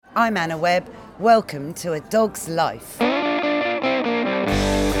I'm Anna Webb. Welcome to A Dog's Life. Hey,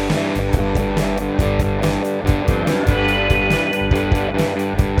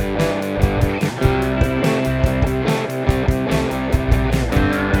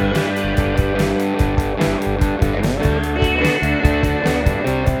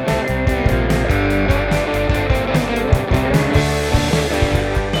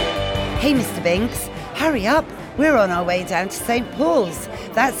 Mr. Binks, hurry up. We're on our way down to St. Paul's.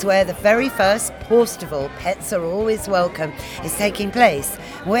 That's where the very first Paawstival, Pets Are Always Welcome, is taking place.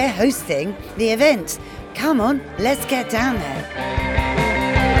 We're hosting the event. Come on, let's get down there.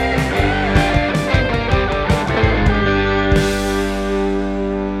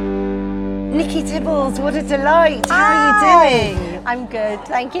 Nikki Tibbles, what a delight. How are you doing? I'm good,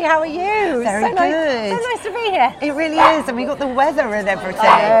 thank you. How are you? Very good. So nice to be here. It really is, and we got the weather and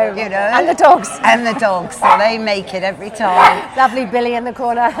everything, you know. And the dogs. And the dogs, so they make it every time. Lovely Billy in the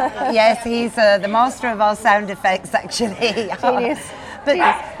corner. Yes, he's the master of our sound effects, actually. Genius.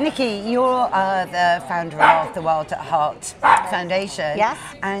 But Nikki, you're the founder of the Wild at Heart Foundation. Yes.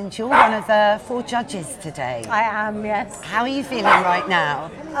 And you're one of the 4 judges today. I am, yes. How are you feeling right now?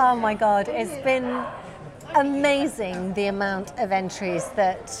 Oh my God, it's been amazing the amount of entries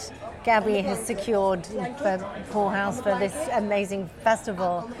that Gabby has secured for Poorhouse for this amazing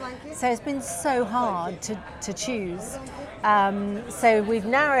festival. So it's been so hard to choose. So we've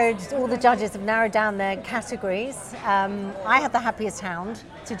all the judges have narrowed down their categories. I had the happiest hound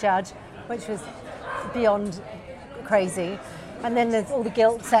to judge, which was beyond crazy. And then there's all the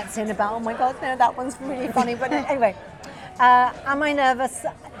guilt sets in about, oh my God, no, that one's really funny. But anyway, am I nervous?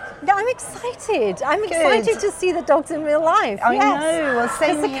 No, I'm excited. I'm excited to see the dogs in real life. I know, well,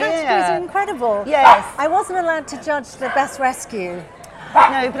 same here. Because the categories are incredible. Yes. I wasn't allowed to judge the best rescue.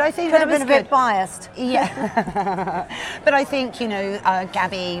 No, but I think Could that have been was a good. bit biased. Yeah. But I think, you know,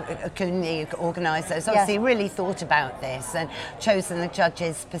 Gabby Kuhn, the organiser, has obviously really thought about this and chosen the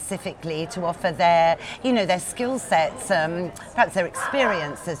judges specifically to offer their, you know, their skill sets, perhaps their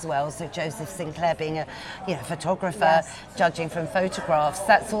experience as well. So Joseph Sinclair being a photographer, judging from photographs.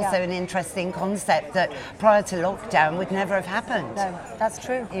 That's also an interesting concept that prior to lockdown would never have happened. No, that's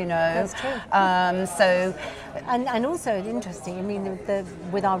true. You know. That's true. And also interesting, I mean,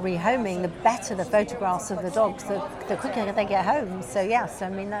 with our rehoming, the better the photographs of the dogs, the quicker they get home. So yes, I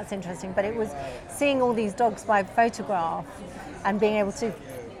mean, that's interesting. But it was seeing all these dogs by photograph and being able to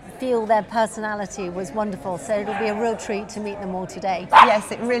feel their personality was wonderful. So it'll be a real treat to meet them all today.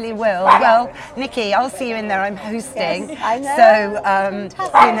 Yes, it really will. Well, Nikki, I'll see you in there. I'm hosting. Yes, I know. So,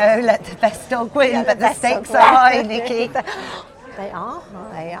 you know, let the best dog win, but the stakes are high, Nikki. They are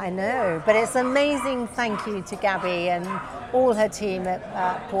high, I know. But it's amazing thank you to Gabby and all her team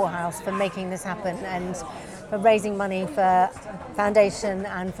at Poorhouse for making this happen and for raising money for Foundation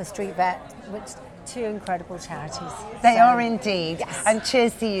and for Street Vet, which 2 incredible charities. They are indeed. Yes. And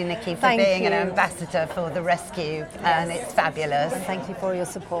cheers to you, Nikki, for Thank being you. an ambassador for the rescue. And it's fabulous. And thank you for your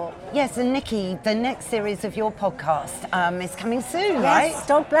support. Yes, and Nikki, the next series of your podcast is coming soon, Yes, right?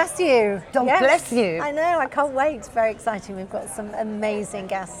 Dog bless you. Dog bless you. I know, I can't wait. It's very exciting. We've got some amazing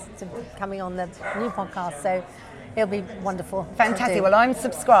guests coming on the new podcast, so it'll be wonderful. Fantastic. Well, I'm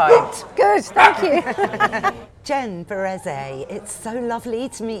subscribed. Good, thank you. Jen Bereze, it's so lovely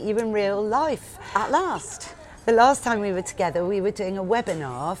to meet you in real life. At last. The last time we were together, we were doing a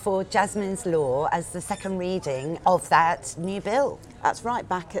webinar for Jasmine's Law as the second reading of that new bill. That's right,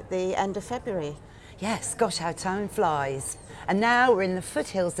 back at the end of February. Yes, gosh, how time flies. And now we're in the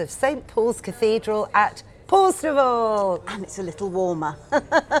foothills of St. Paul's Cathedral at Paawstival. And it's a little warmer.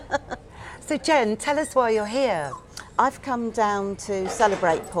 So Jen, tell us why you're here. I've come down to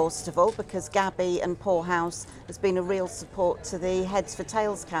celebrate Paawstival because Gabby and Poorhouse has been a real support to the Heads for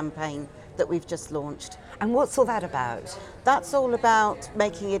Tails campaign that we've just launched. And what's all that about? That's all about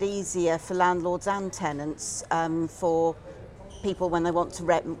making it easier for landlords and tenants for people when they want to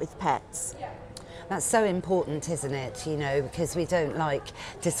rent with pets. That's so important, isn't it? You know, because we don't like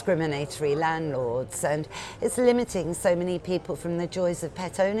discriminatory landlords and it's limiting so many people from the joys of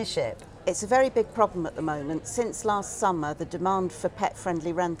pet ownership. It's a very big problem at the moment. Since last summer, the demand for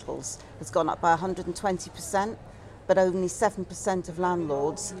pet-friendly rentals has gone up by 120%, but only 7% of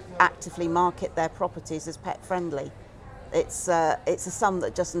landlords actively market their properties as pet-friendly. It's a sum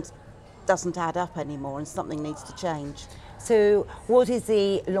that doesn't add up anymore, and something needs to change. So what is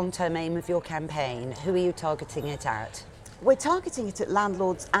the long-term aim of your campaign? Who are you targeting it at? We're targeting it at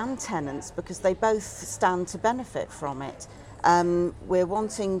landlords and tenants because they both stand to benefit from it. We're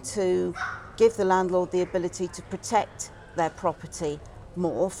wanting to give the landlord the ability to protect their property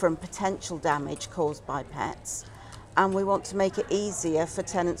more from potential damage caused by pets. and we want to make it easier for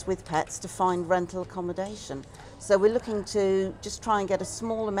tenants with pets to find rental accommodation. So we're looking to just try and get a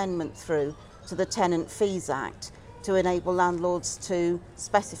small amendment through to the Tenant Fees Act to enable landlords to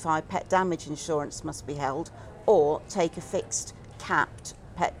specify pet damage insurance must be held or take a fixed capped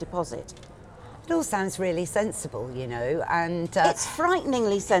pet deposit. It all sounds really sensible, you know, and it's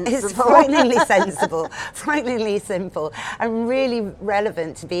frighteningly sensible. It's frighteningly sensible, frighteningly simple, and really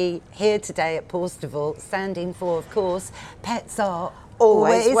relevant to be here today at Paawstival, standing for, of course, pets are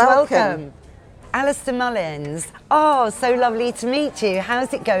always welcome. Alistair Mullins, oh, so lovely to meet you.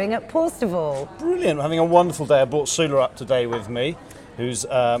 How's it going at Paawstival? Brilliant, I'm having a wonderful day. I brought Sula up today with me, who's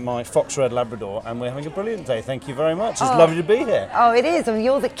my fox red Labrador, and we're having a brilliant day. Thank you very much. It's lovely to be here. Oh, it is. And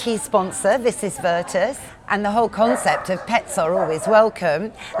you're the key sponsor. This is Virtus. And the whole concept of pets are always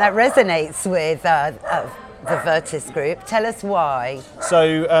welcome, that resonates with the Virtus Group. Tell us why.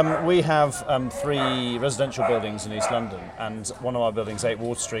 So we have 3 residential buildings in East London, and one of our buildings, 8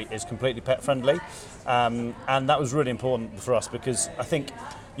 Water Street, is completely pet friendly. And that was really important for us because I think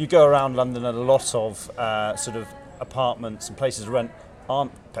you go around London and a lot of sort of apartments and places to rent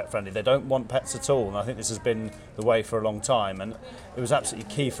aren't pet friendly. They don't want pets at all, and I think this has been the way for a long time, and it was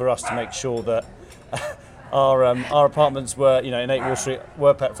absolutely key for us to make sure that our apartments were, you know, in 8 Wall Street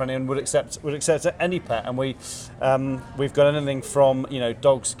were pet friendly and would accept any pet, and we've got anything from, you know,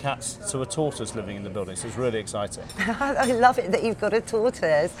 dogs, cats to a tortoise living in the building, so it's really exciting. I love it that you've got a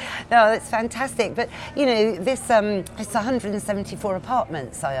tortoise. No, it's fantastic. But you know, this it's 174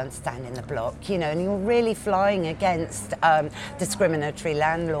 apartments, I understand, in the block. You know, and you're really flying against discriminatory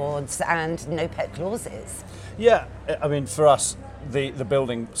landlords and no pet clauses. Yeah, I mean, for us, the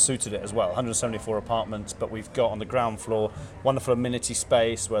building suited it as well. 174 apartments, but we've got on the ground floor wonderful amenity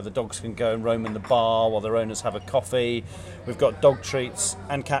space where the dogs can go and roam in the bar while their owners have a coffee. We've got dog treats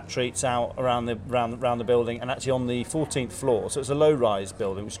and cat treats out around the building, and actually on the 14th floor. So it's a low-rise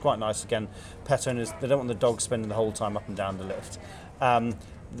building, which is quite nice. Again, pet owners, they don't want the dogs spending the whole time up and down the lift.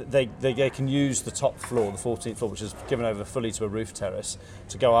 They can use the top floor, the 14th floor, which is given over fully to a roof terrace,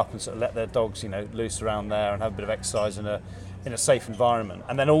 to go up and sort of let their dogs, you know, loose around there and have a bit of exercise in a safe environment.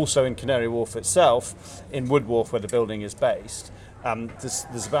 And then also in Canary Wharf itself, in Wood Wharf where the building is based,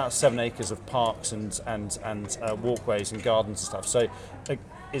 there's about 7 acres of parks and walkways and gardens and stuff. So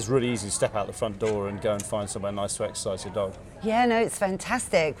it's really easy to step out the front door and go and find somewhere nice to exercise your dog. Yeah, no, it's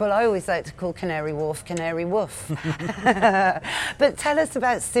fantastic. Well, I always like to call Canary Wharf Canary Woof. But tell us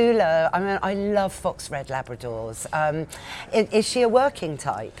about Sula. I mean, I love fox red Labradors. Is she a working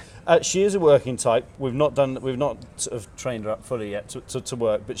type? She is a working type. We've not sort of trained her up fully yet to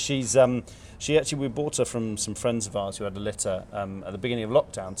work, but we bought her from some friends of ours who had a litter at the beginning of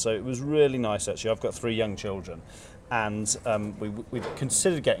lockdown, so it was really nice actually. I've got 3 young children, and we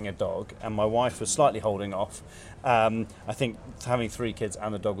considered getting a dog, and my wife was slightly holding off. I think having 3 kids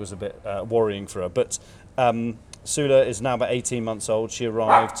and a dog was a bit worrying for her, but Sula is now about 18 months old. She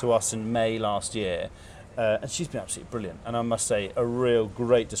arrived to us in May last year. And she's been absolutely brilliant, and I must say a real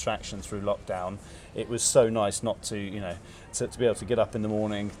great distraction through lockdown. It was so nice not to, you know, to be able to get up in the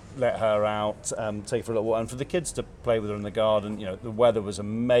morning, let her out, take her for a little walk, and for the kids to play with her in the garden. You know, the weather was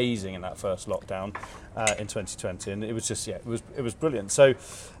amazing in that first lockdown in 2020, and it was just, yeah, it was brilliant. So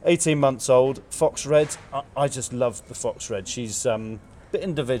 18 months old, fox red. I just love the fox red. She's a bit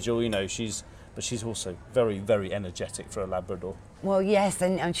individual, you know, but she's also very, very energetic for a Labrador. Well, yes,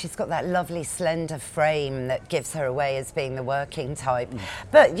 and she's got that lovely slender frame that gives her away as being the working type.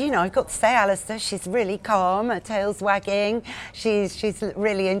 But, you know, I've got to say, Alistair, she's really calm, her tail's wagging, she's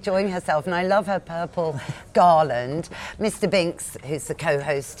really enjoying herself, and I love her purple garland. Mr. Binks, who's the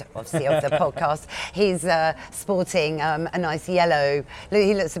co-host, obviously, of the podcast, he's sporting a nice yellow,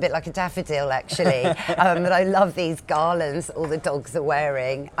 he looks a bit like a daffodil, actually, but I love these garlands all the dogs are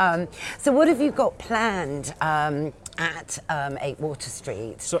wearing. So what have you got planned at 8 Water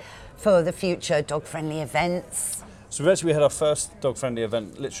Street for the future dog-friendly events? So we had our first dog-friendly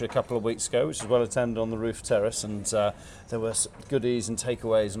event literally a couple of weeks ago, which was well attended on the roof terrace, and there were goodies and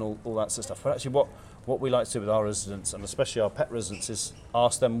takeaways and all that sort of stuff. But actually what we like to do with our residents, and especially our pet residents, is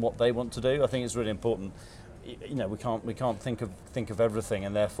ask them what they want to do. I think it's really important. You know, we can't think of everything,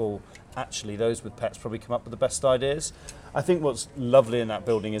 and therefore actually those with pets probably come up with the best ideas. I think what's lovely in that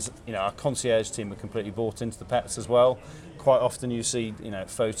building is, you know, our concierge team are completely bought into the pets as well. Quite often you see, you know,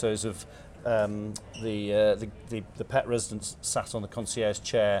 photos of the pet residents sat on the concierge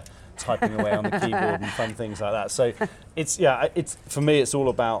chair typing away on the keyboard and fun things like that. So it's for me it's all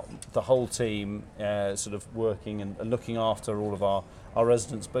about the whole team sort of working and looking after all of our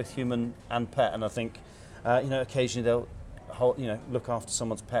residents, both human and pet. And I think you know, occasionally they'll look after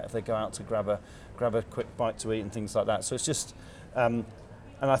someone's pet if they go out to grab a quick bite to eat and things like that. So it's just, and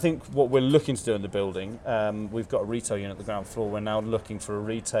I think what we're looking to do in the building, we've got a retail unit at the ground floor. We're now looking for a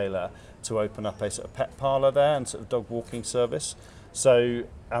retailer to open up a sort of pet parlour there and sort of dog walking service. So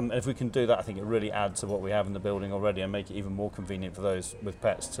if we can do that, I think it really adds to what we have in the building already and make it even more convenient for those with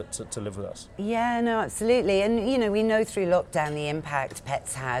pets to live with us. Yeah, no, absolutely. And, we know through lockdown the impact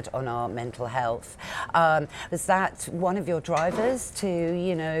pets had on our mental health. Was that one of your drivers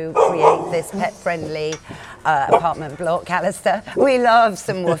to, create this pet-friendly apartment block, Alistair? We love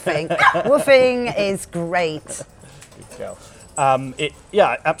some woofing. Woofing is great. Good girl.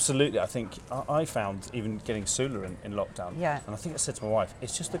 Yeah, absolutely. I think I found even getting Sula in lockdown. Yeah. And I think I said to my wife,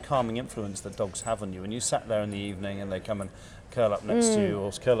 it's just the calming influence that dogs have on you. When you sat there in the evening and they come and curl up next to you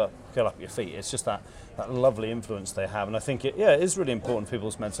or curl up at your feet, it's just that lovely influence they have. And I think it is really important for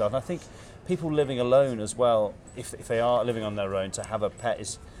people's mental health. And I think people living alone as well, if they are living on their own, to have a pet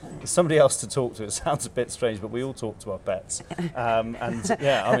is somebody else to talk to. It sounds a bit strange, but we all talk to our pets.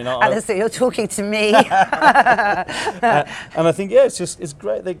 Alistair, you're talking to me. And I think, it's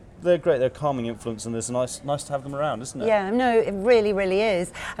great. They're great. They're a calming influence, and it's nice to have them around, isn't it? Yeah, no, it really, really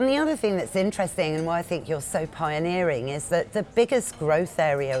is. And the other thing that's interesting and why I think you're so pioneering is that the biggest growth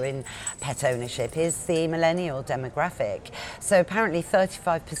area in pet ownership is the millennial demographic. So apparently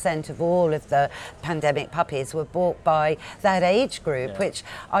 35% of all of the pandemic puppies were bought by that age group, which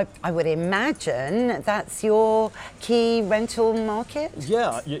I would imagine that's your key rental market?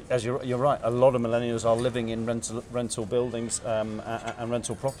 Yeah, you're right. A lot of millennials are living in rental buildings and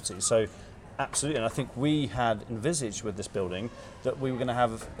rental properties. So absolutely, and I think we had envisaged with this building that we were going to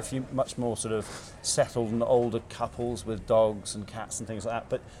have a few much more sort of settled and older couples with dogs and cats and things like that.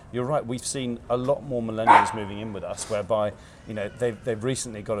 But you're right, we've seen a lot more millennials moving in with us, whereby they've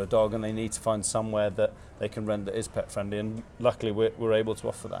recently got a dog and they need to find somewhere that they can rent that is pet friendly, and luckily we're able to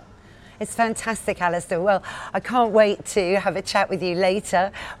offer that. It's fantastic, Alistair. Well, I can't wait to have a chat with you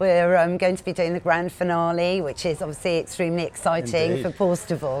later. We're going to be doing the grand finale, which is obviously extremely exciting Indeed. for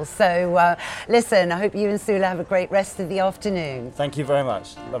Paawstival. So listen, I hope you and Sula have a great rest of the afternoon. Thank you very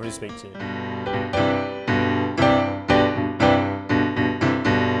much. Lovely to speak to you.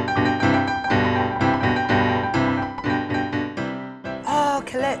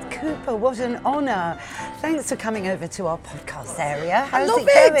 Colette Cooper, what an honour. Thanks for coming over to our podcast area. How's I love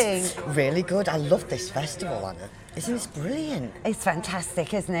it going? Really good. I love this festival, Anna. Isn't this brilliant? It's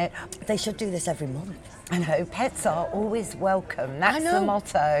fantastic, isn't it? They should do this every month. I know, pets are always welcome. That's the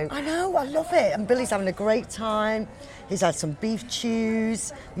motto. I know, I love it. And Billy's having a great time. He's had some beef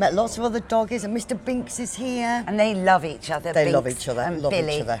chews, met lots of other doggies, and Mr. Binks is here. And they love each other. They Binks love each other, and love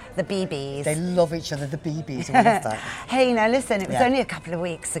Billy, each other. The BBs. They love each other, the BBs. I love that. Hey, now listen, it was Yeah. only a couple of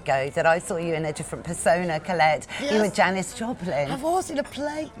weeks ago that I saw you in a different persona, Colette. Yes. You were Janis Joplin. I was in a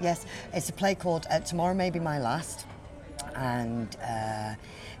play. Yes, it's a play called Tomorrow May Be My Last. And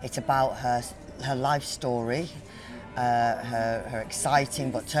it's about her life story, her exciting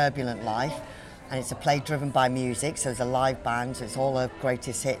but turbulent life. And it's a play driven by music, so there's a live band, so it's all her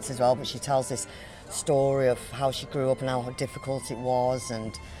greatest hits as well, but she tells this story of how she grew up and how difficult it was,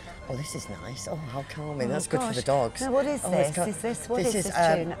 and oh, this is nice. Oh, how calming. That's good for the dogs. Now, what is this? What is this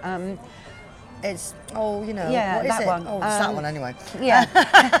tune? It's, yeah, what is that it? one. Oh, it's that one anyway. Yeah.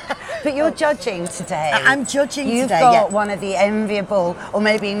 But you're judging today. I'm judging You've today, got yeah. one of the enviable, or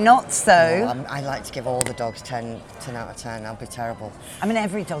maybe not so. No, I like to give all the dogs 10 out of 10. That'd be terrible. I mean,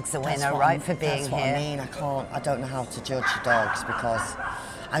 every dog's a winner, right, for being here. That's what I mean. I don't know how to judge the dogs because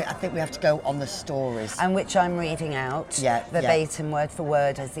I think we have to go on the stories. And which I'm reading out, verbatim, word for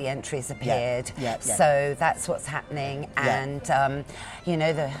word, as the entries appeared. Yeah. So that's what's happening, and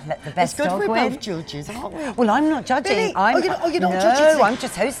let the best it's good dog we're win. both judges, aren't we? Well, I'm not judging. Billy, you're not no, judging today? I'm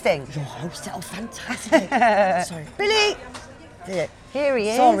just hosting. You're hosting. Oh, fantastic. Sorry, Billy. Here he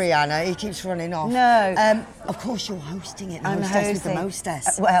is. Sorry, Anna. He keeps running off. No. Of course, you're hosting it. The I'm hostess hosting. with the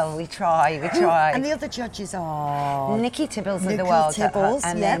mostess. Well, we try. And the other judges are Nikki Tibbles of the World Tibbles,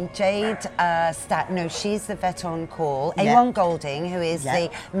 and then Jade she's the vet on call. Yeah. A1 Golding, who is the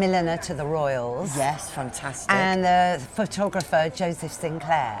milliner to the Royals. Yes, fantastic. And the photographer Joseph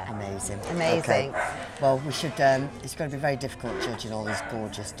Sinclair. Amazing. Okay. Well, we should. It's going to be very difficult judging all these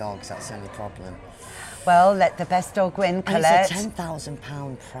gorgeous dogs. That's the only problem. Well, let the best dog win, Colette. And it's a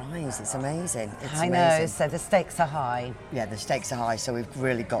 £10,000 prize. It's amazing. I know, so the stakes are high. Yeah, the stakes are high, so we've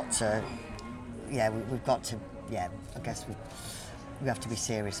really got to, we've got to, I guess we have to be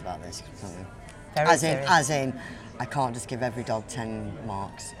serious about this. Very serious. As in, I can't just give every dog 10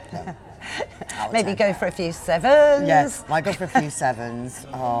 marks. No. Maybe go for a few 7s. Yes, I go for a few 7s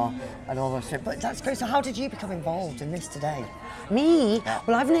and all those things. But that's great. So how did you become involved in this today? Me? Yeah.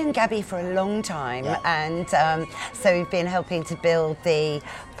 Well, I've known Gabby for a long time, Yeah. and so we've been helping to build the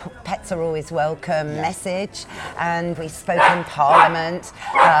Pets Are Always Welcome message, and we spoke in Parliament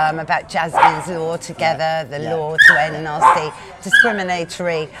about Jasmine's law together, the law to end nasty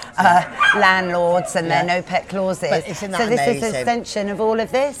discriminatory landlords and their no pet clauses. But isn't that so this is amazing? an extension of all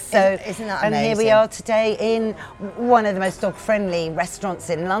of this. So Isn't that and here we amazing? are today in one of the most dog-friendly restaurants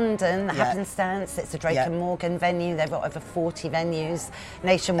in London, the Happenstance. It's a Drake and Morgan venue. They've got over 40 venues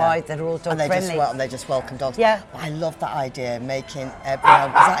nationwide that are all dog-friendly. And they just welcome dogs. Yeah. I love that idea, making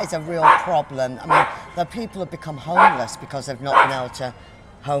everyone, because that is a real problem. I mean, the people have become homeless because they've not been able to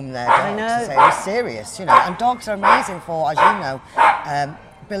home their dogs. I know. So it's serious, you know. And dogs are amazing for, as you know,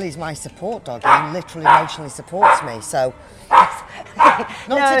 Billy's my support dog. He literally emotionally supports me. So,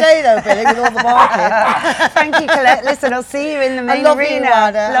 not today though, Billy, with all the barking. Thank you, Colette. Listen, I'll see you in the main I love arena. you,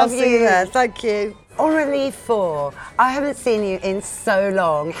 Anna. Love I'll you. see you there. Thank you. Aurelie 4, I haven't seen you in so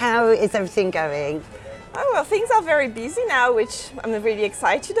long. How is everything going? Oh, well, things are very busy now, which I'm really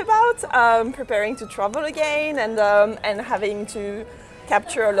excited about. Preparing to travel again and having to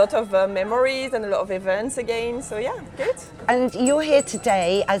capture a lot of memories and a lot of events again. So yeah, good. And you're here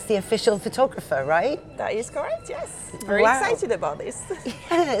today as the official photographer, right? That is correct, yes. Very Wow. excited about this.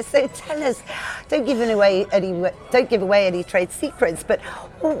 Yeah, so tell us, don't give away any trade secrets, but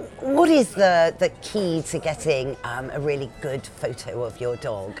what is the key to getting a really good photo of your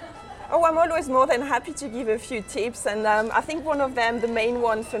dog? Oh, I'm always more than happy to give a few tips, and I think one of them, the main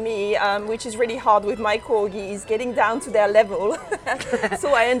one for me, which is really hard with my corgi, is getting down to their level.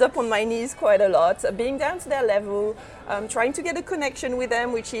 So I end up on my knees quite a lot. Being down to their level, trying to get a connection with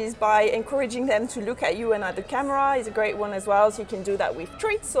them, which is by encouraging them to look at you and at the camera is a great one as well. So you can do that with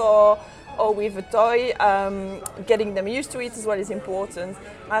treats or with a toy. Getting them used to it as well is important.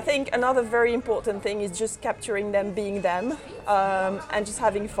 I think another very important thing is just capturing them being them and just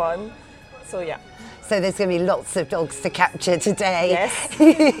having fun. So yeah. So there's going to be lots of dogs to capture today. Yes.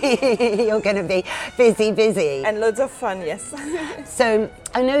 You're going to be busy. And loads of fun, yes. So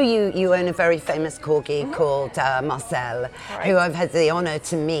I know you own a very famous corgi called Marcel, Right. who I've had the honour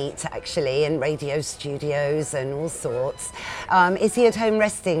to meet actually in radio studios and all sorts. Is he at home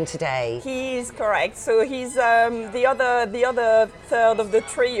resting today? He is correct. So he's the other third of the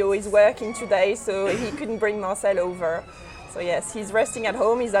trio is working today, so he couldn't bring Marcel over. So yes, he's resting at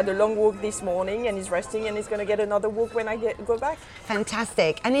home. He's had a long walk this morning and he's resting, and he's going to get another walk when I go back.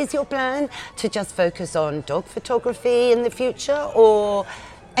 Fantastic. And is your plan to just focus on dog photography in the future, or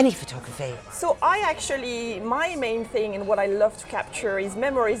any photography? So my main thing and what I love to capture is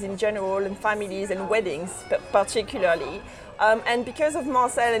memories in general, and families and weddings particularly. And because of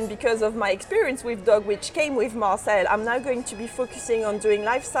Marcel and because of my experience with dog, which came with Marcel, I'm now going to be focusing on doing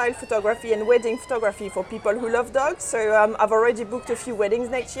lifestyle photography and wedding photography for people who love dogs. So I've already booked a few weddings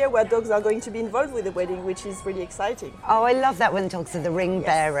next year where dogs are going to be involved with the wedding, which is really exciting. Oh, I love that when dogs are the ring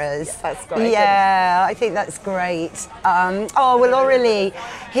bearers. Yeah, that's great. Yeah, I think that's great. Oh, well, Aurelie,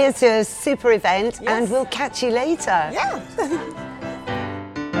 here's your super event, and we'll catch you later. Yeah.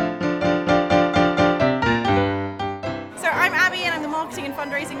 I'm Abby and I'm the marketing and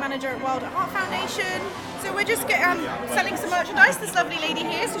fundraising manager at Wild at Heart Foundation. So we're just selling some merchandise. This lovely lady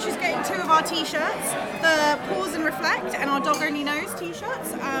here, so she's getting 2 of our t-shirts, the Pause and Reflect and our Dog Only Knows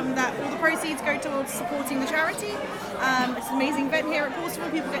t-shirts, that all the proceeds go towards supporting the charity. It's an amazing event here at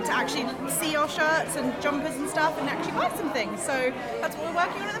Paawstival. People get to actually see our shirts and jumpers and stuff and actually buy some things. So that's what we're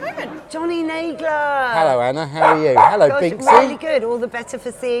working on at the moment. Johnny Nagler. Hello Anna, how are you? Hello Gosh, Binksy. really good. All the better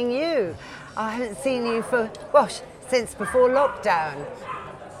for seeing you. I haven't seen you for, gosh, since before lockdown.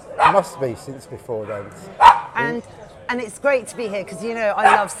 It must be since before then. And it's great to be here because, you know,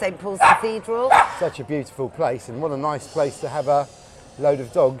 I love St Paul's Cathedral. Such a beautiful place, and what a nice place to have a load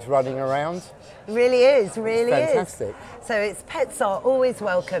of dogs running around. It really is, really Fantastic. is. So it's pets are always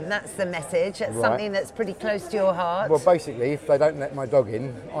welcome. That's the message. It's Right. something that's pretty close to your heart. Well, basically, if they don't let my dog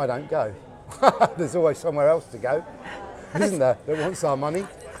in, I don't go. There's always somewhere else to go, isn't there, that wants our money?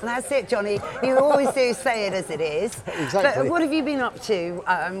 That's it, Johnny. You always do say it as it is. Exactly. But what have you been up to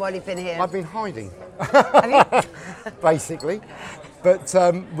while you've been here? I've been hiding, Have you? basically. But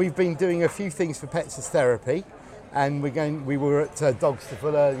we've been doing a few things for Pets as Therapy, and we were at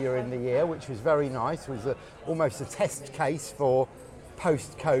Paawstival earlier in the year, which was very nice. It was almost a test case for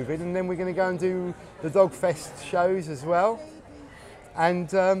post-COVID, and then we're going to go and do the Dog Fest shows as well. And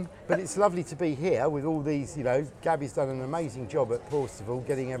but it's lovely to be here with all these, you know, Gabby's done an amazing job at Paawstival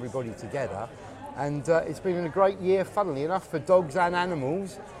getting everybody together, And it's been a great year, funnily enough, for dogs and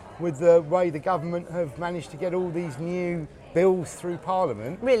animals, with the way the government have managed to get all these new bills through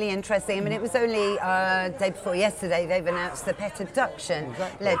Parliament. Really interesting. I mean, it was only day before yesterday they've announced the pet abduction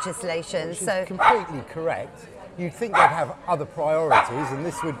legislation. Which is completely correct. You'd think they'd have other priorities, and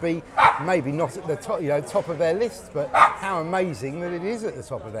this would be maybe not at the top, top of their list. But how amazing that it is at the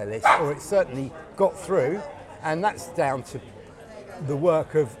top of their list, or it certainly got through, and that's down to the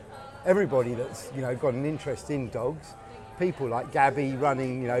work of everybody that's got an interest in dogs. People like Gabby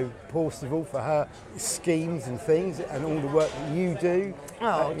running, Paawstival for her schemes and things, and all the work that you do.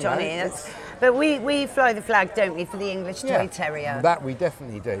 Oh, Johnny, but we fly the flag, don't we, for the English Toy Terrier? That we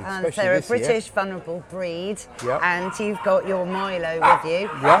definitely do. And they're a British vulnerable breed, Yep. and you've got your Milo with you,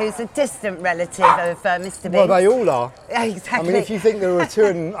 who's a distant relative of Mr. Big. Well, they all are. Exactly. I mean, if you think there were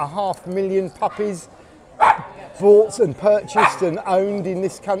 2.5 million puppies bought and purchased and owned in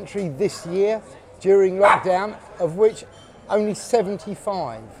this country this year during lockdown, of which only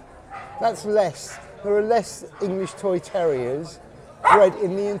 75. That's less. There are less English Toy Terriers bred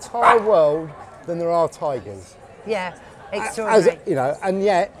in the entire world than there are tigers. Yeah, extraordinary. And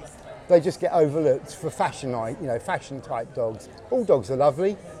yet they just get overlooked for fashion type dogs. All dogs are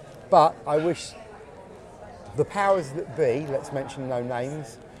lovely, but I wish the powers that be, let's mention no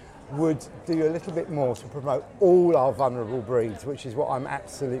names, would do a little bit more to promote all our vulnerable breeds, which is what I'm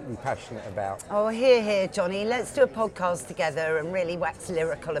absolutely passionate about. Oh, here, Johnny. Let's do a podcast together and really wax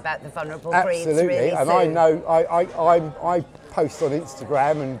lyrical about the vulnerable breeds. Absolutely, really and soon. I know I post on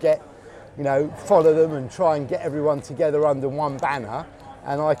Instagram and get, follow them and try and get everyone together under one banner,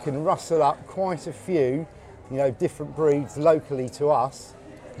 and I can rustle up quite a few, different breeds locally to us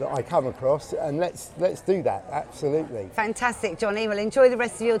that I come across, and let's do that, absolutely. Fantastic, Johnny. Well, enjoy the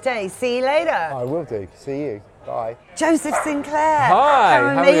rest of your day. See you later. I will do. See you. Bye. Joseph Sinclair. Hi,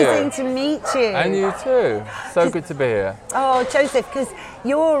 how how are you? amazing to meet you. And you too. So good to be here. Oh, Joseph, because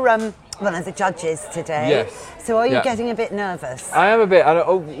you're one of the judges today. Yes. So are you getting a bit nervous? I am a bit.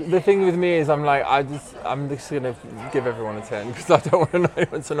 The thing with me is I'm just going to give everyone a 10 because I don't want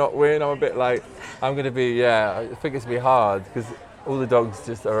anyone to not win. I'm a bit like, I'm going to be, I think it's going to be hard because all the dogs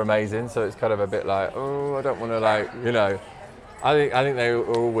just are amazing, so it's kind of a bit like, oh, I don't want to I think they are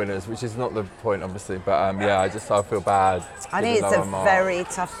all winners, which is not the point, obviously. But I feel bad. I think it's a very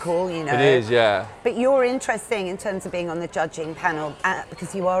tough call, It is, yeah. But you're interesting in terms of being on the judging panel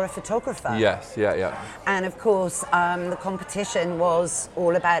because you are a photographer. Yes, yeah. And of course, the competition was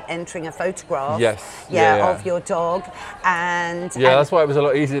all about entering a photograph. Yes. Of your dog, and that's why it was a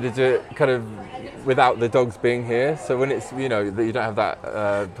lot easier to do it kind of without the dogs being here. So when it's that you don't have that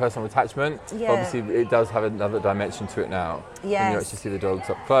personal attachment, obviously it does have another dimension to it now. Yes. And you actually see the dogs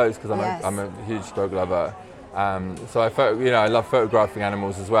up close because I'm a huge dog lover. So I love photographing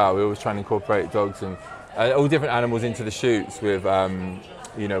animals as well. We always try and incorporate dogs and all different animals into the shoots with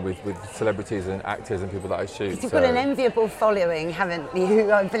with celebrities and actors and people that I shoot. You've got an enviable following, haven't you?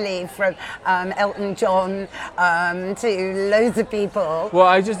 I believe from Elton John to loads of people. Well,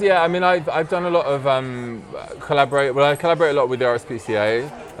 I've done a lot of collaborate. Well, I collaborate a lot with the RSPCA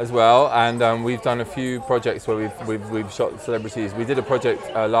as well, and we've done a few projects where we've shot celebrities. We did a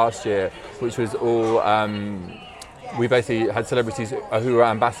project last year, which was all. We basically had celebrities who were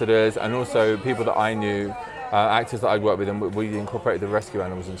ambassadors and also people that I knew. Actors that I'd worked with, and we incorporated the rescue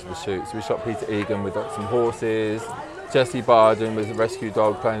animals into the shoot. So we shot Peter Egan with some horses, Jessie Barden with a rescue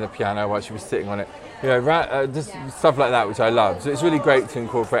dog playing the piano while she was sitting on it. Just stuff like that, which I love. So it's really great to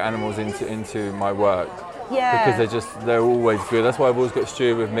incorporate animals into my work. Yeah. Because they're always good. That's why I've always got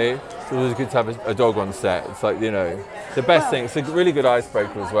Stu with me. It's always good to have a dog on set. It's like, the best thing. It's a really good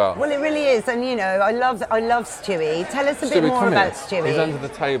icebreaker as well. Well, it really is, and I love Stewie. Tell us a bit more about Stewie. He's under the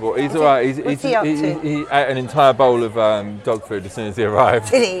table. He's all right. What's he up to? He ate an entire bowl of dog food as soon as he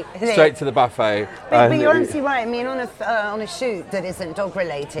arrived. Did he? Straight to the buffet. But you're honestly right. I mean, on a shoot that isn't dog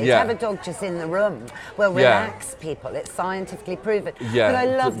related, to have a dog just in the room will relax people. It's scientifically proven. Yeah, but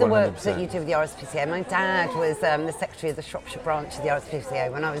I love the work 100%. that you do with the RSPCA. My dad was the secretary of the Shropshire branch of the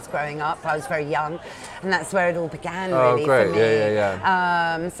RSPCA when I was growing up. I was very young, and that's where it all began, really, great. for me.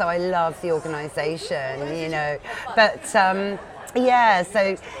 Yeah. So I love the organisation, But so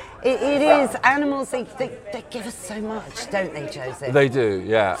it is animals. They give us so much, don't they, Joseph? They do,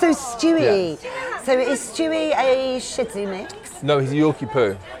 yeah. So Stewie, so is Stewie a Shih Tzu mix? No, he's a Yorkie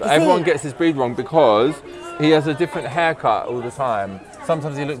poo. But everyone gets his breed wrong because he has a different haircut all the time.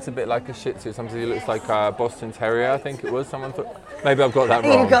 sometimes he looks a bit like a Shih Tzu. Sometimes he looks like a Boston Terrier. I think it was. Someone thought. Maybe I've got that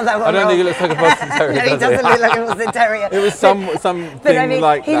wrong. You've got that one I don't wrong. think he looks like a Boston Terrier. No, he doesn't look like a Boston Terrier. It was something But I mean,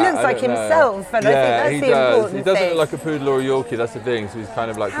 like he that. looks like I don't know. himself, and I think that's he the does. important He doesn't thing. look like a poodle or a Yorkie. That's the thing. So he's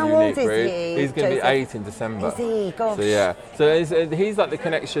kind of like How a unique old is breed. he, He's going to be Joseph? 8 in December. Is he? Gosh. So yeah. So he's like the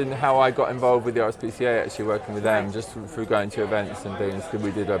connection. How I got involved with the RSPCA, actually working with them, just through going to events and things.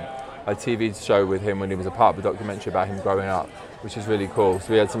 We did a TV show with him when he was a part of a documentary about him growing up, which is really cool.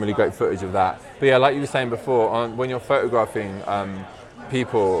 So we had some really great footage of that. But yeah, like you were saying before, when you're photographing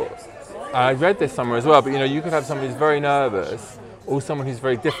people, I read this somewhere as well, but you could have somebody who's very nervous or someone who's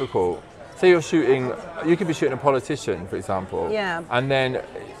very difficult. Say you could be shooting a politician, for example, Yeah. and then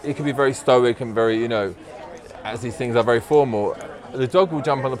it could be very stoic and very, as these things are very formal. The dog will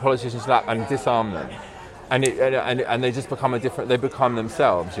jump on the politician's lap and disarm them. And they just become they become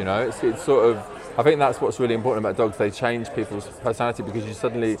themselves, It's sort of, I think that's what's really important about dogs. They change people's personality because you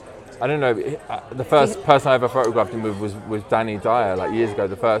suddenly, I don't know, the first person I ever photographed him with was Danny Dyer, like years ago,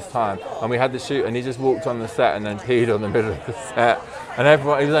 the first time. And we had the shoot and he just walked on the set and then peed on the middle of the set. And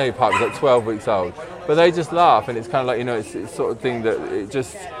everyone, he was only part, he was like 12 weeks old. But they just laugh and it's kind of like, it's sort of thing that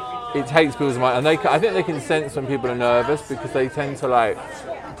it takes people's mind. And I think they can sense when people are nervous because they tend to like,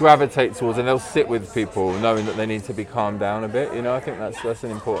 gravitate towards, and they'll sit with people knowing that they need to be calmed down a bit. I think that's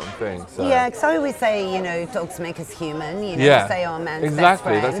an important thing. So. Yeah, because I always say, dogs make us human. Yeah. They are man's exactly. best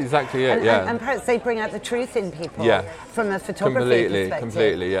friend. That's exactly it. And perhaps they bring out the truth in people. Yeah. From a photography perspective.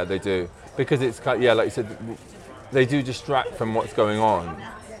 Completely. Yeah, they do. Because it's like you said, they do distract from what's going on.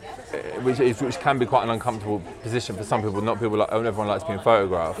 Which can be quite an uncomfortable position for some people. Not people like, everyone likes being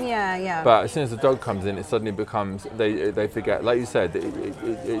photographed. Yeah. But as soon as the dog comes in, it suddenly becomes, they forget, like you said,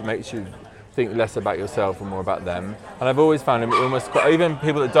 it makes you think less about yourself and more about them. And I've always found him even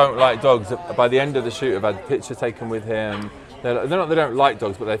people that don't like dogs, by the end of the shoot, have had pictures taken with him. They don't like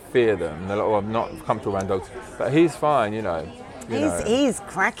dogs, but they fear them. They're like, oh, I'm not comfortable around dogs. But he's fine, He's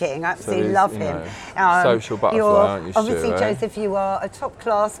cracking. Absolutely So love him. Social butterfly, aren't you, obviously, Stu, Joseph, you are a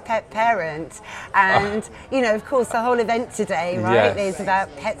top-class pet parent, and of course, the whole event today, right, Yes. is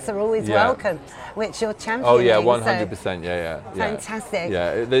about pets are always Yeah. welcome, which you're championing. Oh yeah, so 100%. Yeah. Fantastic.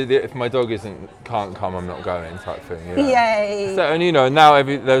 Yeah, if my dog can't come, I'm not going type thing. Yay! So now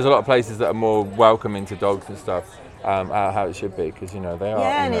there's a lot of places that are more welcoming to dogs and stuff. How it should be, because they are.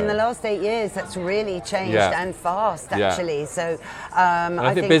 Yeah, and in the last 8 years, that's really changed and fast, actually. Yeah. So, and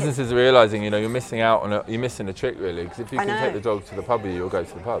I think businesses are realising, you're missing out you're missing a trick really, because if you can take the dog to the pub, you'll go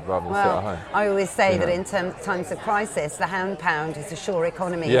to the pub rather than sit at home. I always say that in times of crisis, the £100 is a sure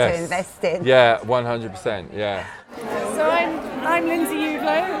economy Yes. to invest in. Yeah, 100%. Yeah. So I'm Lindsay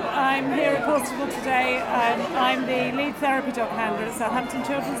Udlow. I'm here at Paawstival today. I'm the lead therapy dog handler at Southampton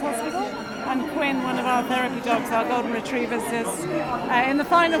Children's Hospital. And Quinn, one of our therapy dogs, our golden retrievers, is in the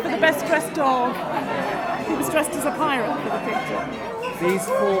final for the best dressed dog. He was dressed as a pirate for the picture. These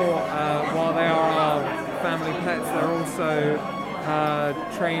four, while they are our family pets, they're also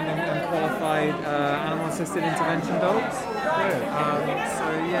trained and qualified animal-assisted intervention dogs.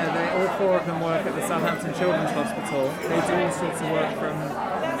 All four of them work at the Southampton Children's Hospital. They do all sorts of work from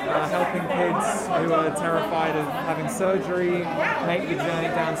helping kids who are terrified of having surgery make the journey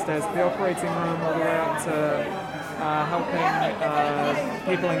downstairs to the operating room, all the way up to helping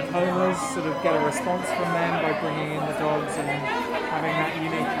people in comas sort of get a response from them by bringing in the dogs and having that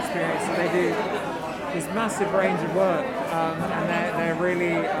unique experience. So they do this massive range of work, and they're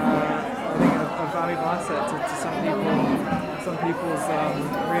really, I think, a valuable asset to some people's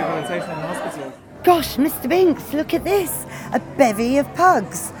rehabilitation in the hospital. Gosh, Mr. Binks, look at this. A bevy of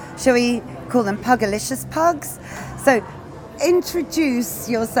pugs. Shall we call them Pugalicious pugs? So, introduce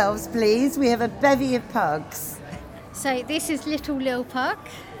yourselves, please. We have a bevy of pugs. So, this is Little Lil Pug.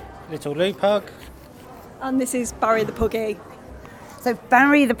 Little Lou Pug. And this is Barry the Puggy. So,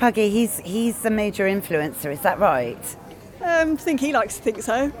 Barry the Puggy, he's the major influencer, is that right? I think he likes to think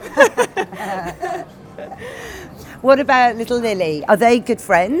so. What about little Lily? Are they good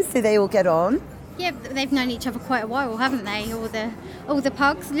friends? Do they all get on? Yeah, they've known each other quite a while, haven't they? All the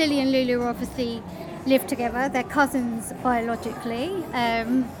pugs. Lily and Lulu obviously live together. They're cousins biologically.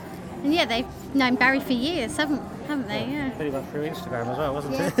 And yeah, they've known Barry for years, haven't they? Yeah. Pretty much through Instagram as well,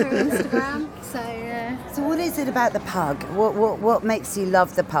 wasn't it? Yeah, through Instagram. So what is it about the pug? What makes you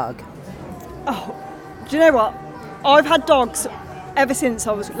love the pug? Oh, do you know what? I've had dogs ever since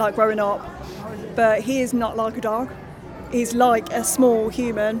I was growing up, but he is not like a dog. He's like a small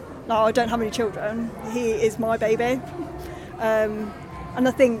human. I don't have any children. He is my baby. And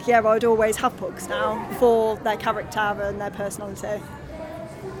I think, I'd always have pugs now for their character and their personality.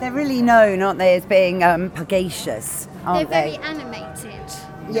 They're really known, aren't they, as being pugnacious, aren't They're they? very animated.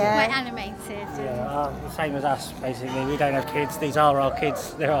 Yeah. Quite animated. Yeah, the same as us, basically. We don't have kids. These are our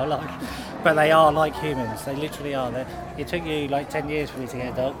kids. They are like, but they are like humans. They literally are. It took you like 10 years for me to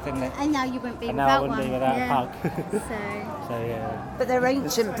get a dog, didn't it? And now you wouldn't be And without now I wouldn't one. be without Yeah. a pug. So yeah. But they're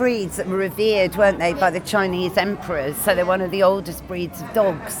ancient breeds that were revered, weren't they, by the Chinese emperors? So they're one of the oldest breeds of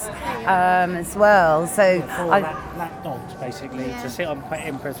dogs as well. So Lap dogs, basically, Yeah. to sit on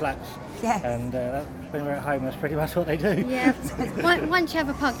emperor's laps. Yes. And when we're at home, that's pretty much what they do. Yeah. Once you have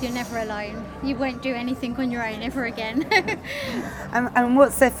a pug, you're never alone. You won't do anything on your own ever again. and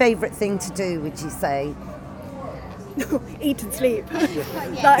what's their favourite thing to do, would you say? Eat and sleep. Yeah,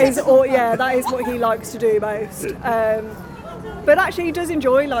 That is typical all. pug. Yeah, that is what he likes to do most. But actually, he does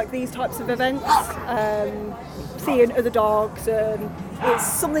enjoy like these types of events, seeing other dogs, and it's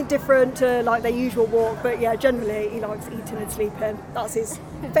something different to like their usual walk. But yeah, generally he likes eating and sleeping. That's his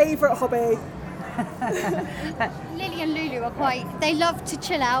favourite hobby. Lily and Lulu they love to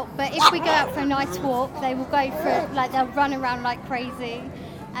chill out, but if we go out for a nice walk, they will go for they'll run around like crazy,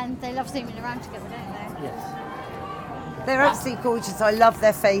 and they love zooming around together, don't they? Yes. They're absolutely gorgeous. I love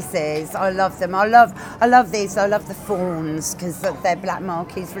their faces. I love them. I love these. I love the fawns because their black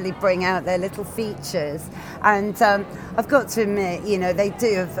markings really bring out their little features. And I've got to admit, they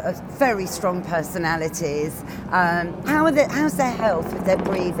do have very strong personalities. How's their health with their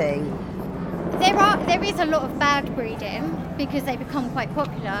breeding? There is a lot of bad breeding because they become quite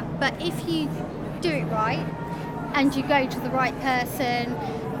popular, but if you do it right and you go to the right person.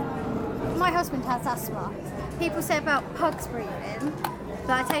 My husband has asthma. People say about pugs breathing,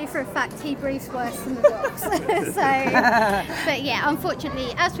 but I tell you for a fact he breathes worse than the dogs. But yeah,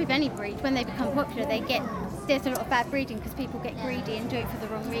 unfortunately, as with any breed, when they become popular, there's a lot of bad breeding because people get greedy and do it for the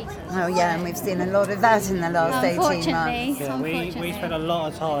wrong reasons. Oh yeah, and we've seen a lot of that in the last 18 months. Yeah, we spent a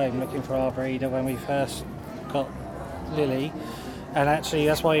lot of time looking for our breeder when we first got Lily, and actually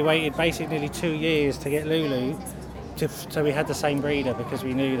that's why we waited basically nearly 2 years to get Lulu, so we had the same breeder because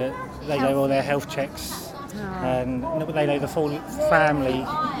we knew that they know all their health checks. And they know the full family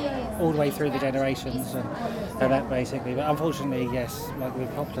all the way through the generations and that basically. But unfortunately, yes, like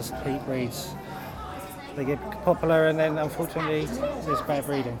with popular breeds, they get popular and then unfortunately there's bad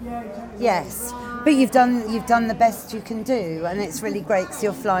breeding. Yes, but you've done the best you can do, and it's really great because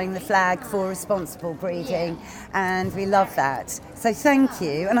you're flying the flag for responsible breeding, and we love that. So thank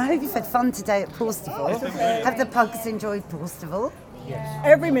you, and I hope you've had fun today at Paawstival. Have the pugs enjoyed Paawstival? Yes.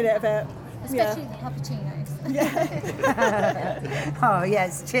 Every minute of it. Especially the cappuccinos. Oh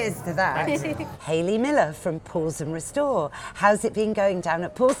yes, cheers to that. Hayley Miller from Paws and Restore. How's it been going down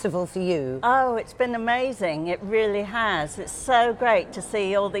at Paawstival for you? Oh, it's been amazing. It really has. It's so great to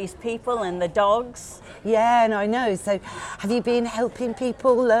see all these people and the dogs. Yeah, and I know. So have you been helping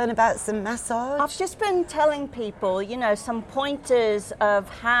people learn about some massage? I've just been telling people, some pointers of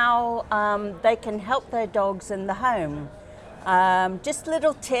how they can help their dogs in the home. Just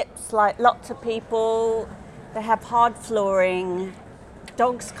little tips, like lots of people, they have hard flooring.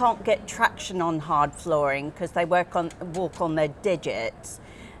 Dogs can't get traction on hard flooring because they walk on their digits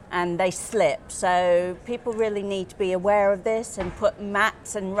and they slip. So people really need to be aware of this and put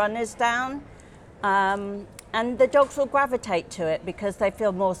mats and runners down. And the dogs will gravitate to it because they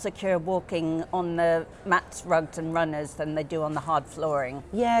feel more secure walking on the mats, rugs and runners than they do on the hard flooring.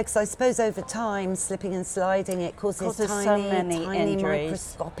 Yeah, because I suppose over time, slipping and sliding, it causes so tiny many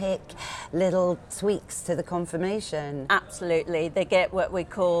microscopic little tweaks to the conformation. Absolutely. They get what we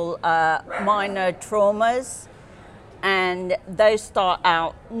call minor traumas, and those start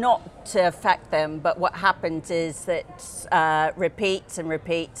out not to affect them, but what happens is that repeats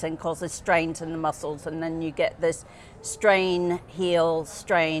and causes strains in the muscles, and then you get this strain, heal,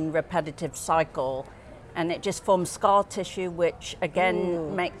 strain, repetitive cycle, and it just forms scar tissue, which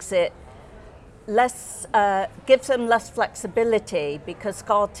again makes it less, gives them less flexibility because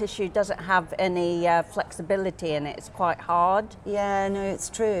scar tissue doesn't have any flexibility in it. It's quite hard. Yeah, no, it's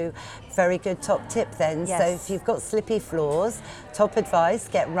true. Very good top tip then. Yes. So if you've got slippy floors, top advice,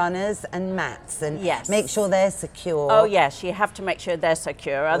 get runners and mats and make sure they're secure. Oh yes, you have to make sure they're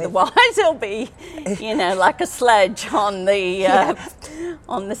secure, otherwise it'll be, like a sledge on the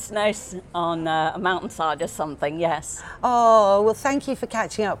snow on a mountainside or something. Yes. Oh, well, thank you for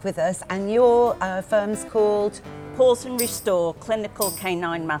catching up with us. And your firm's called Paws and Restore Clinical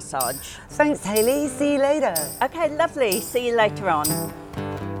Canine Massage. Thanks, Hayley. See you later. Okay, lovely. See you later on.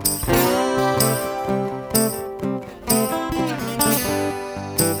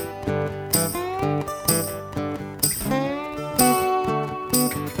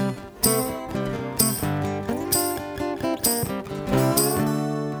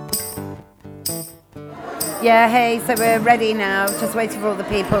 Yeah, hey, so we're ready now, just waiting for all the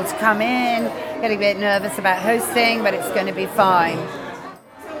people to come in. Getting a bit nervous about hosting, but it's going to be fine.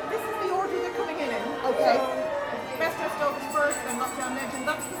 So this is the order they're coming in. Okay. So best dressed dogs first, then Lockdown Legend.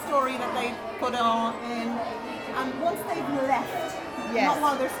 That's the story that they put on in. And once they've left, not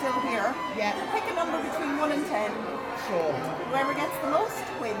while they're still here, pick a number between 1 and 10. Sure. Whoever gets the most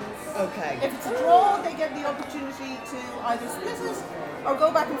wins. Okay. If it's a draw, they get the opportunity to either split it or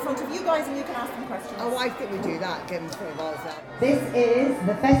go back in front of you guys and you can ask them questions. Oh, I think we do that. Give them 3 balls out. This is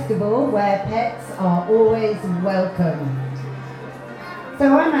the festival where pets are always welcome. So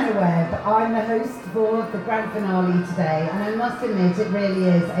I'm Anna Webb, I'm the host for the grand finale today, and I must admit it really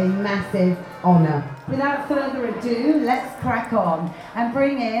is a massive honour. Without further ado, let's crack on and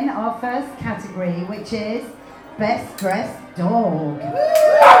bring in our first category, which is Best Dressed Dog.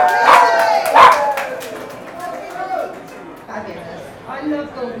 Fabulous. I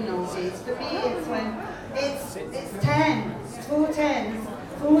love golden oldies. For me, it's when it's 10, 4 10s,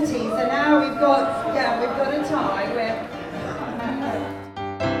 40s, and now we've got a tie where.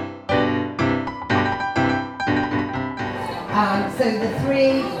 So the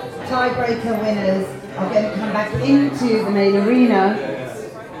 3 tiebreaker winners are going to come back into the main arena,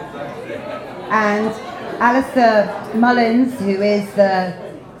 and Alistair Mullins, who is the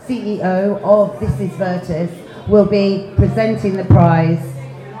CEO of This Is Virtus, will be presenting the prize,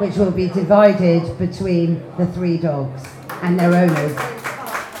 which will be divided between the 3 dogs and their owners.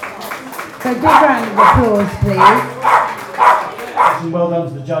 So big round of applause, please. Well done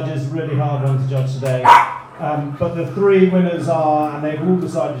to the judges, really hard one to judge today. But the 3 winners are, and they've all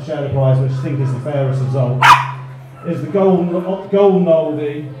decided to share the prize, which I think is the fairest result, is the golden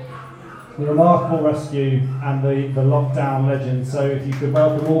oldie, the remarkable rescue, and the lockdown legend. So if you could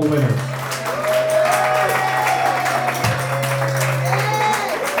welcome all the winners.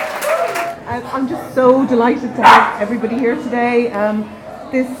 I'm just so delighted to have everybody here today.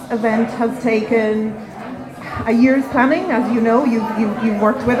 This event has taken a year's planning, as you know. You've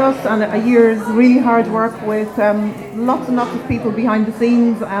worked with us, and a year's really hard work with lots and lots of people behind the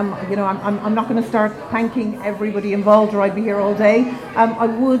scenes. I'm not going to start thanking everybody involved, or I'd be here all day. I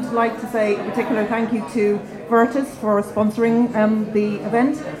would like to say a particular thank you to Virtus for sponsoring the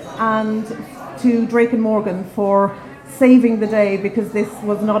event, and to Drake and Morgan for saving the day, because this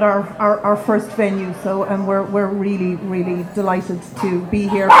was not our first venue, so we're really, really delighted to be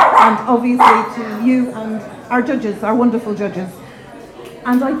here, and obviously to you and our judges, our wonderful judges.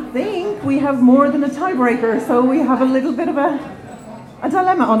 And I think we have more than a tiebreaker, so we have a little bit of a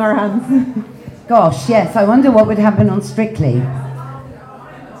dilemma on our hands. Gosh, yes, I wonder what would happen on Strictly.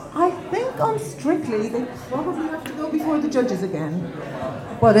 I think on Strictly they probably have to go before the judges again.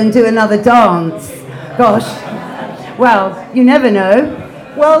 Well, then do another dance. Gosh. Well, you never know.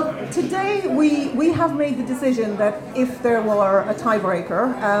 Well, today we have made the decision that if there were a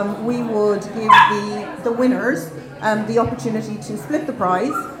tiebreaker, we would give the winners the opportunity to split the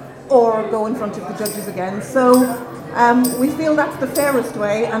prize or go in front of the judges again. So we feel that's the fairest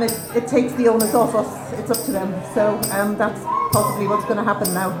way, and it takes the onus off us. It's up to them. So that's possibly what's going to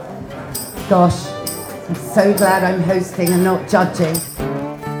happen now. Gosh, I'm so glad I'm hosting and not judging.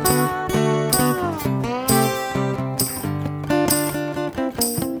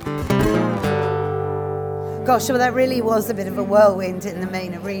 Gosh, well, that really was a bit of a whirlwind in the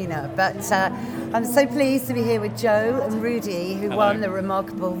main arena, but I'm so pleased to be here with Joe and Rudy, who won the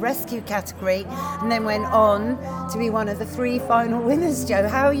remarkable rescue category and then went on to be one of the 3 final winners. Joe,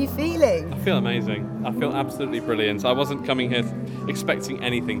 how are you feeling? I feel amazing. I feel absolutely brilliant. I wasn't coming here expecting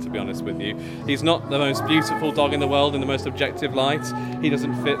anything, to be honest with you. He's not the most beautiful dog in the world in the most objective light. He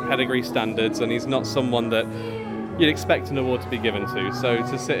doesn't fit pedigree standards, and he's not someone that you'd expect an award to be given to. So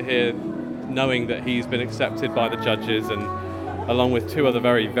to sit here knowing that he's been accepted by the judges, and along with 2 other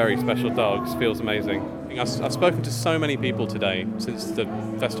very, very special dogs, feels amazing. I've spoken to so many people today since the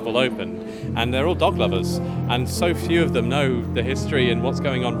festival opened, and they're all dog lovers, and so few of them know the history and what's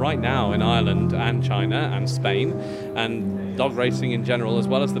going on right now in Ireland and China and Spain and dog racing in general, as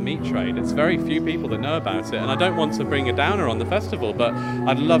well as the meat trade. It's very few people that know about it, and I don't want to bring a downer on the festival, but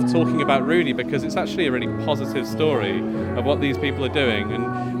I'd love talking about Rudy because it's actually a really positive story of what these people are doing.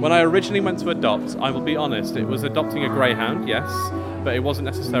 And when I originally went to adopt, I will be honest, it was adopting a greyhound, yes, but it wasn't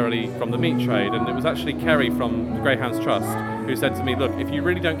necessarily from the meat trade, and it was actually Kerry from the Greyhounds Trust who said to me, look, if you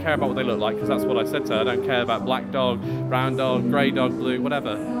really don't care about what they look like, because that's what I said to her, I don't care about black dog, brown dog, grey dog, blue,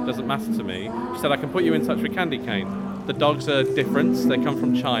 whatever, it doesn't matter to me. She said, I can put you in touch with Candy Cane. The dogs are different, they come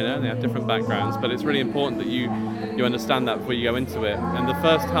from China, they have different backgrounds, but it's really important that you understand that before you go into it. And the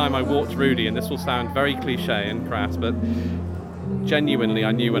first time I walked Rudy, and this will sound very cliche and crass, but genuinely,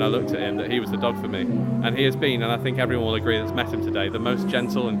 I knew when I looked at him that he was the dog for me. And he has been, and I think everyone will agree that's met him today, the most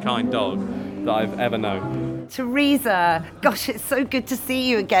gentle and kind dog that I've ever known. Teresa, gosh, it's so good to see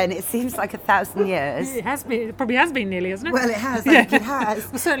you again. It seems like 1,000 years. It has been. It probably has been nearly, hasn't it? Well, it has. I think it has.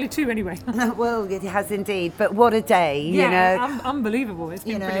 Well, certainly 2 anyway. Well, it has indeed. But what a day, you know. Unbelievable. It's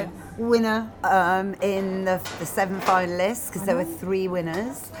been brilliant. Winner in the 7 finalists, because there were 3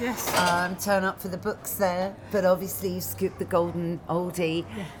 winners. Yes. Turn up for the books there, but obviously you scooped the golden oldie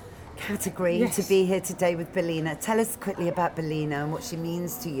category to be here today with Bellina. Tell us quickly about Bellina and what she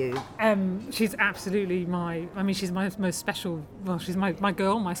means to you. She's absolutely she's my most special, she's my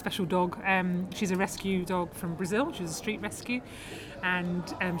girl, my special dog. She's a rescue dog from Brazil. She's a street rescue, and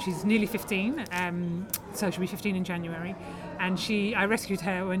she's nearly 15, so she'll be 15 in January. And I rescued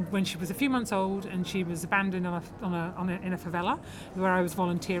her when she was a few months old, and she was abandoned in a favela where I was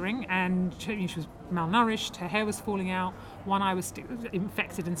volunteering, and she was malnourished. Her hair was falling out. One eye was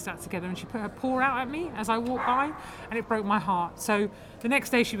infected and stuck together, and she put her paw out at me as I walked by, and it broke my heart. So the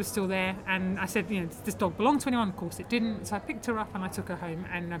next day she was still there, and I said, does this dog belong to anyone? Of course it didn't. So I picked her up and I took her home,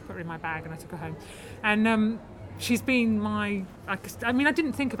 and I put her in my bag and I took her home. And she's been I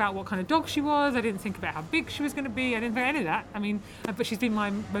didn't think about what kind of dog she was. I didn't think about how big she was going to be. I didn't think any of that. But she's been my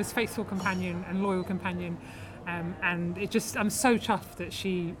most faithful companion and loyal companion. And I'm so chuffed that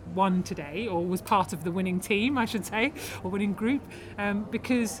she won today, or was part of the winning team, I should say, or winning group,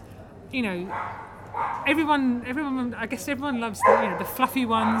 because, everyone, I guess everyone loves the fluffy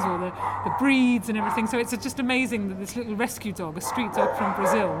ones or the breeds and everything. So it's just amazing that this little rescue dog, a street dog from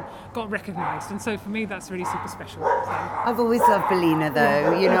Brazil, got recognised. And so for me, that's really super special. So. I've always loved Bellina,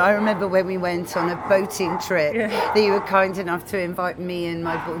 though. I remember when we went on a boating trip that you were kind enough to invite me and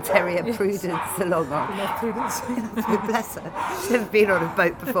my bull terrier Prudence along on. I love Prudence. Bless her. She's never been on a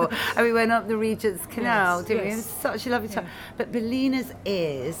boat before. And we went up the Regent's Canal, didn't we? It was such a lovely time. But Bellina's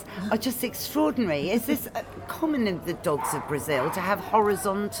ears are just extraordinary. Is this common in the dogs of Brazil to have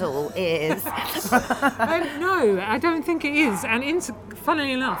horizontal ears? No, I don't think it is. And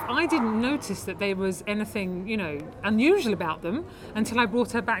funnily enough, I didn't notice that there was anything, unusual about them until I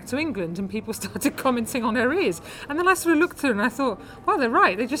brought her back to England and people started commenting on her ears. And then I sort of looked at her and I thought, well, they're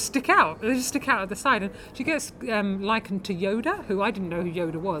right. They just stick out. They just stick out at the side. And she gets likened to Yoda, who I didn't know who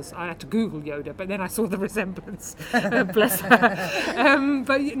Yoda was. I had to Google Yoda, but then I saw the resemblance. Bless her.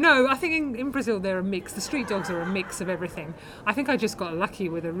 But no, I think in Brazil they're a mix. The street dogs are a mix of everything. I think I just got lucky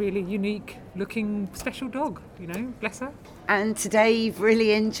with a really unique looking special dog, bless her. And today you've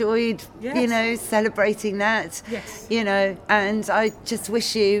really enjoyed, celebrating that. Yes. And I just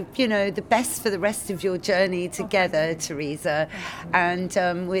wish you, the best for the rest of your journey together, Teresa,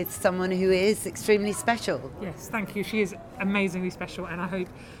 and with someone who is extremely special. Yes, thank you. She is amazingly special, and I hope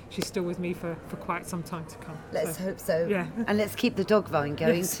she's still with me for quite some time to come. Let's hope so. Yeah. And let's keep the dog vine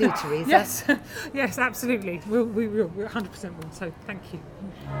going too, Teresa. Yes, yes, absolutely. We will. 100% will. So thank you.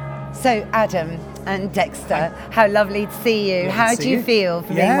 So Adam and Dexter, how lovely to see you. How do you feel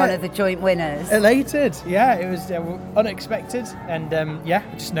for being one of the joint winners? Elated. Yeah, it was unexpected, and I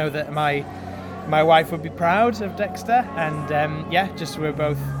just know that my wife would be proud of Dexter, and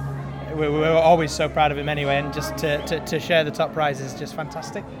we're always so proud of him anyway, and just to share the top prize is just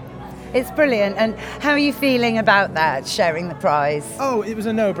fantastic. It's brilliant. And how are you feeling about that, sharing the prize? Oh, it was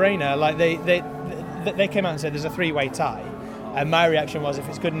a no-brainer. Like they came out and said there's a 3-way tie, and my reaction was, if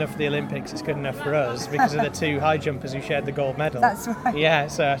it's good enough for the Olympics, it's good enough for us, because of the 2 high jumpers who shared the gold medal. That's right. Yeah,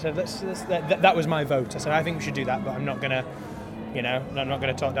 so I said that was my vote. I said I think we should do that, but I'm not gonna. I'm not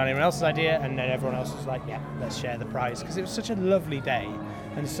going to talk down anyone else's idea. And then everyone else was like, yeah, let's share the prize. Because it was such a lovely day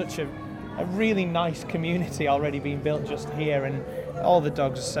and such a really nice community already being built just here. And all the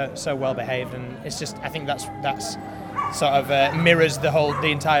dogs are so well behaved. And it's just, I think that's sort of mirrors the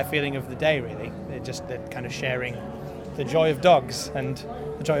entire feeling of the day, really. They're kind of sharing the joy of dogs and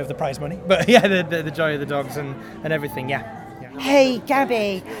the joy of the prize money. But yeah, the joy of the dogs and everything, yeah. Hey,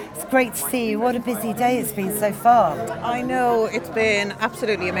 Gabby, it's great to see you. What a busy day it's been so far. I know, it's been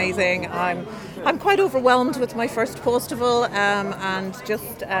absolutely amazing. I'm quite overwhelmed with my first Paawstival, and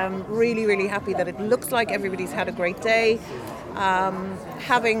just really, really happy that it looks like everybody's had a great day.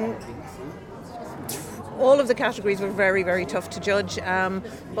 Having all of the categories were very, very tough to judge,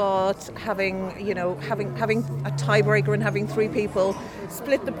 but having a tiebreaker and having 3 people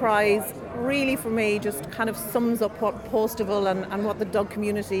split the prize really, for me, just kind of sums up what Paawstival and what the dog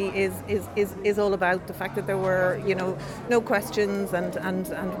community is all about. The fact that there were no questions, and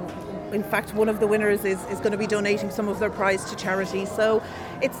in fact one of the winners is going to be donating some of their prize to charity. So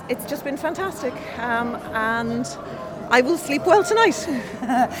it's just been fantastic, and I will sleep well tonight.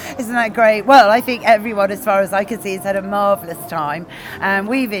 Isn't that great? Well, I think everyone, as far as I can see, has had a marvellous time. And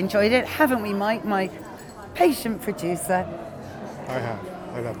we've enjoyed it, haven't we, Mike, my patient producer? I have.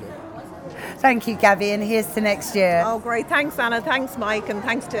 I loved it. Thank you, Gabby, and here's to next year. Oh, great. Thanks, Anna. Thanks, Mike. And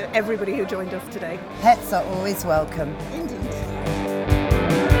thanks to everybody who joined us today. Pets are always welcome. Indeed.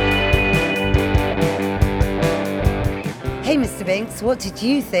 Hey, Mr. Binks, what did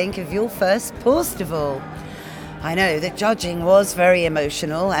you think of your first Paawstival? I know that judging was very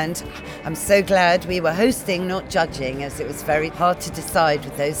emotional, and I'm so glad we were hosting, not judging, as it was very hard to decide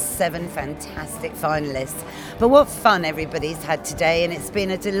with those 7 fantastic finalists. But what fun everybody's had today, and it's been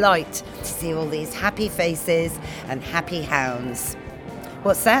a delight to see all these happy faces and happy hounds.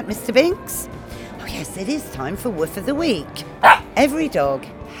 What's that, Mr. Binks? Oh yes, it is time for Woof of the Week. Every dog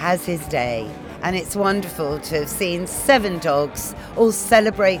has his day. And it's wonderful to have seen 7 dogs all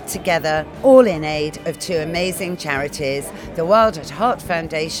celebrate together, all in aid of 2 amazing charities, the Wild at Heart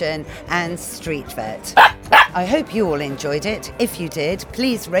Foundation and Street Vet. I hope you all enjoyed it. If you did,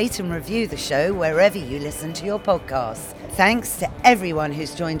 please rate and review the show wherever you listen to your podcasts. Thanks to everyone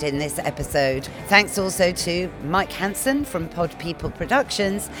who's joined in this episode. Thanks also to Mike Hansen from Pod People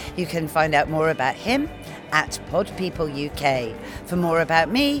Productions. You can find out more about him at Pod People UK. For more about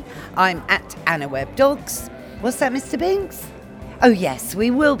me, I'm at Anna Webb Dogs. What's that, Mr. Binks? Oh yes,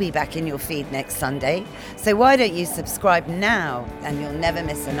 we will be back in your feed next Sunday. So why don't you subscribe now and you'll never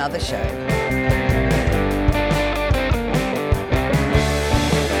miss another show.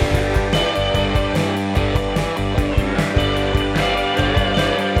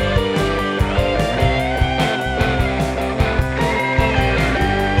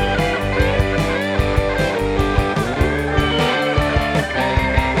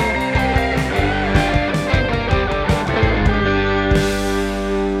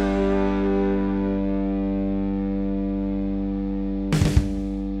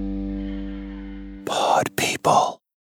 Pod People.